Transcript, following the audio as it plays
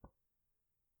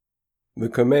The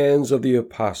Commands of the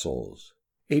Apostles.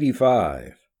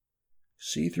 85.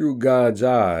 See through God's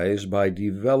eyes by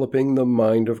developing the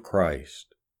mind of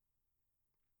Christ.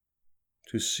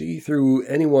 To see through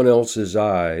anyone else's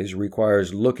eyes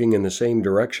requires looking in the same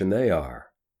direction they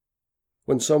are.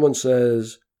 When someone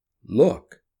says,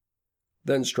 "Look,"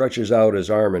 then stretches out his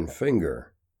arm and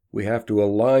finger, we have to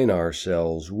align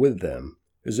ourselves with them,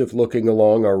 as if looking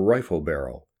along a rifle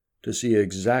barrel, to see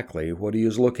exactly what he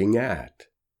is looking at.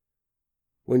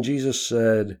 When Jesus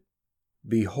said,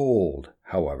 "Behold,"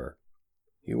 however,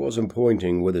 he wasn't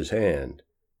pointing with his hand.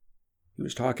 He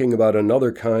was talking about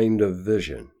another kind of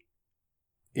vision,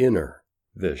 inner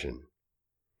vision.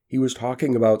 He was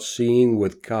talking about seeing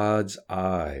with God's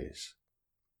eyes.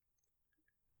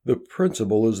 The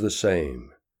principle is the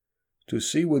same. To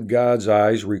see with God's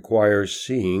eyes requires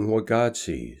seeing what God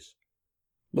sees,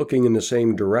 looking in the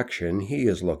same direction He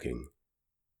is looking.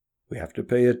 We have to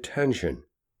pay attention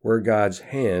where God's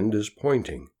hand is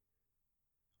pointing.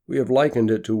 We have likened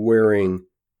it to wearing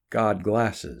God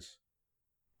glasses,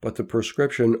 but the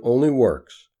prescription only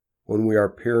works when we are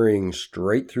peering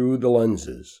straight through the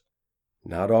lenses,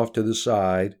 not off to the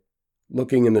side,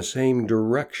 looking in the same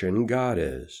direction God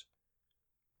is.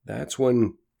 That's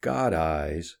when God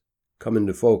eyes come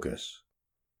into focus.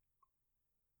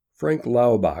 Frank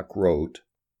Laubach wrote,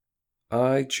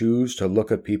 "I choose to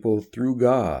look at people through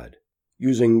God,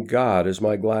 using God as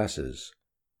my glasses,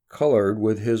 colored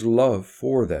with His love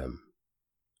for them."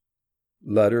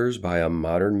 Letters by a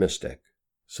Modern Mystic,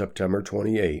 September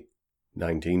 28,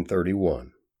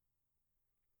 1931.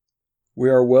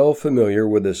 We are well familiar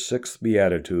with the sixth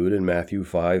beatitude in Matthew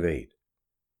 5:8.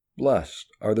 Blessed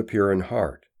are the pure in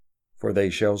heart, for they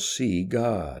shall see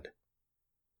God.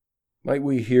 Might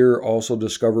we here also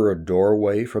discover a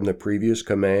doorway from the previous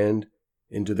command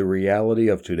into the reality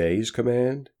of today's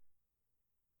command?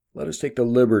 Let us take the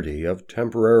liberty of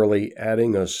temporarily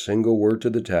adding a single word to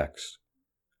the text.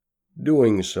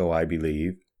 Doing so, I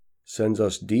believe, sends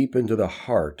us deep into the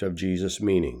heart of Jesus'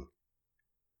 meaning.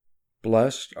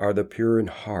 Blessed are the pure in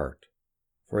heart,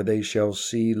 for they shall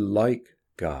see like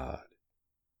God.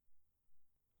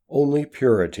 Only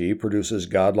purity produces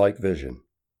godlike vision.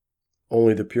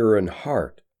 Only the pure in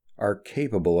heart are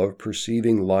capable of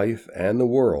perceiving life and the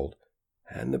world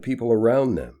and the people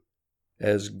around them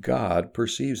as God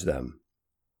perceives them.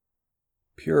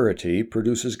 Purity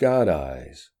produces God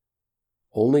eyes.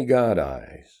 Only God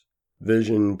eyes,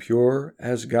 vision pure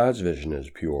as God's vision is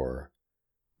pure,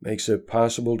 makes it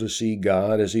possible to see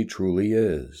God as He truly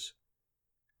is.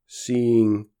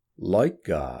 Seeing like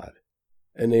God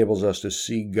enables us to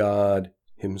see God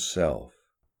Himself.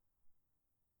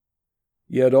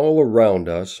 Yet all around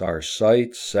us are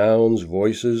sights, sounds,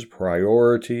 voices,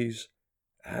 priorities,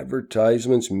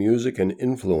 advertisements, music, and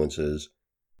influences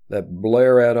that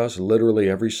blare at us literally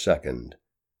every second,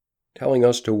 telling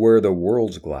us to wear the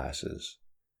world's glasses,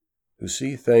 to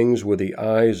see things with the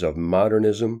eyes of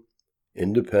modernism,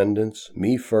 independence,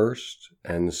 me first,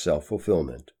 and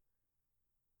self-fulfillment.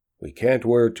 We can't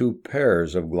wear two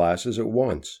pairs of glasses at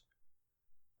once.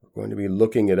 We're going to be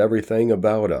looking at everything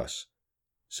about us,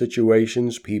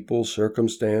 situations, people,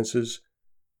 circumstances,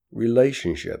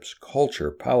 relationships,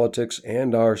 culture, politics,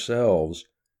 and ourselves,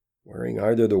 wearing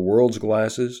either the world's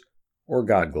glasses or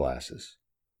God glasses.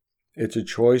 It's a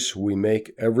choice we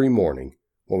make every morning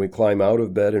when we climb out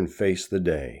of bed and face the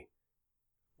day.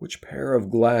 Which pair of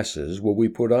glasses will we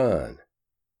put on?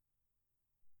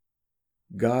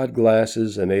 God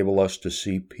glasses enable us to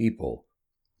see people,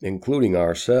 including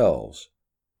ourselves,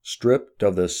 stripped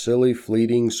of the silly,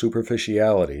 fleeting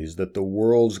superficialities that the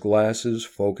world's glasses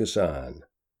focus on.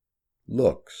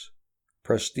 Looks,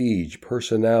 prestige,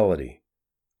 personality,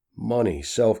 money,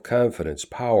 self-confidence,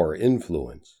 power,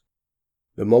 influence.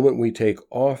 The moment we take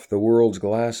off the world's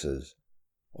glasses,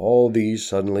 all these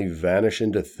suddenly vanish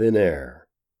into thin air.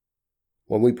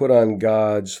 When we put on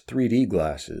God's 3D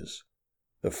glasses,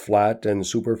 the flat and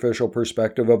superficial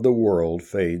perspective of the world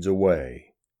fades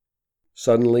away.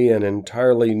 Suddenly, an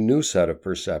entirely new set of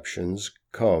perceptions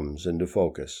comes into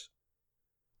focus.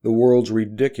 The world's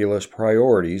ridiculous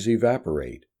priorities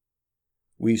evaporate.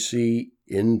 We see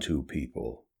into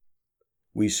people.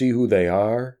 We see who they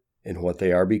are and what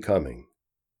they are becoming.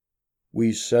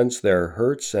 We sense their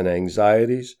hurts and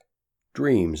anxieties,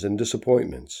 dreams and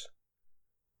disappointments.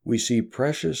 We see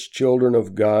precious children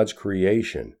of God's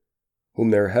creation, whom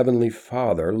their Heavenly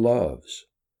Father loves.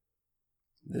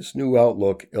 This new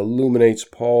outlook illuminates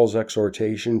Paul's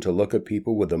exhortation to look at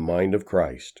people with the mind of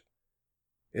Christ.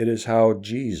 It is how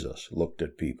Jesus looked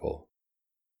at people.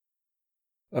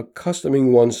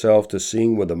 Accustoming oneself to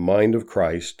seeing with the mind of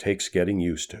Christ takes getting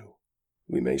used to.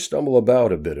 We may stumble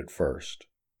about a bit at first.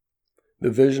 The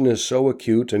vision is so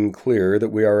acute and clear that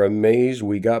we are amazed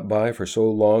we got by for so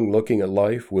long looking at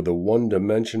life with a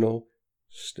one-dimensional,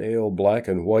 stale black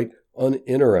and white,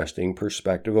 uninteresting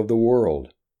perspective of the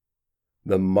world.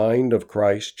 The mind of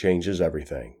Christ changes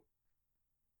everything.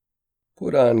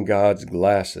 Put on God's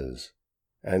glasses,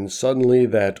 and suddenly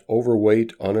that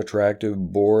overweight, unattractive,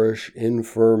 boorish,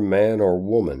 infirm man or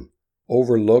woman,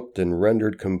 overlooked and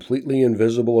rendered completely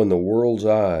invisible in the world's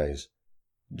eyes,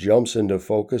 jumps into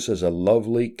focus as a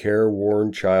lovely,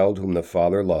 careworn child whom the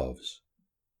Father loves.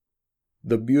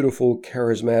 The beautiful,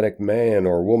 charismatic man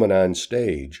or woman on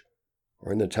stage,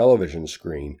 or in the television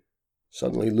screen,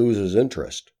 suddenly loses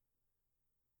interest.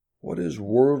 What is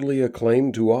worldly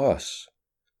acclaim to us?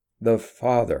 The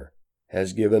Father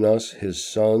has given us His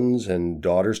sons and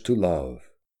daughters to love.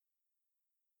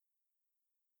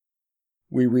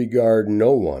 We regard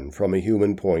no one from a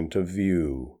human point of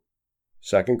view.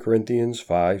 2 Corinthians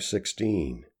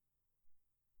 5:16.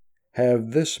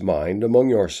 Have this mind among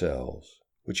yourselves,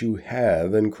 which you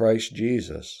have in Christ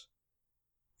Jesus.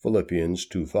 Philippians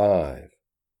 2:5.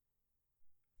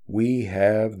 We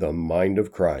have the mind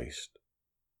of Christ.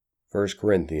 1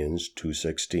 Corinthians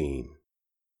 2:16.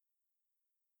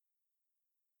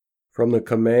 From the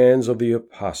Commands of the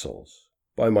Apostles,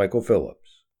 by Michael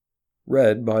Phillips.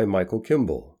 Read by Michael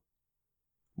Kimball.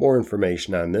 More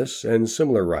information on this and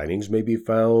similar writings may be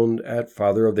found at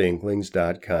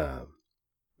fatheroftheinklings.com.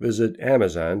 Visit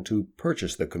Amazon to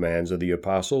purchase the Commands of the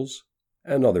Apostles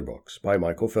and other books by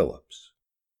Michael Phillips.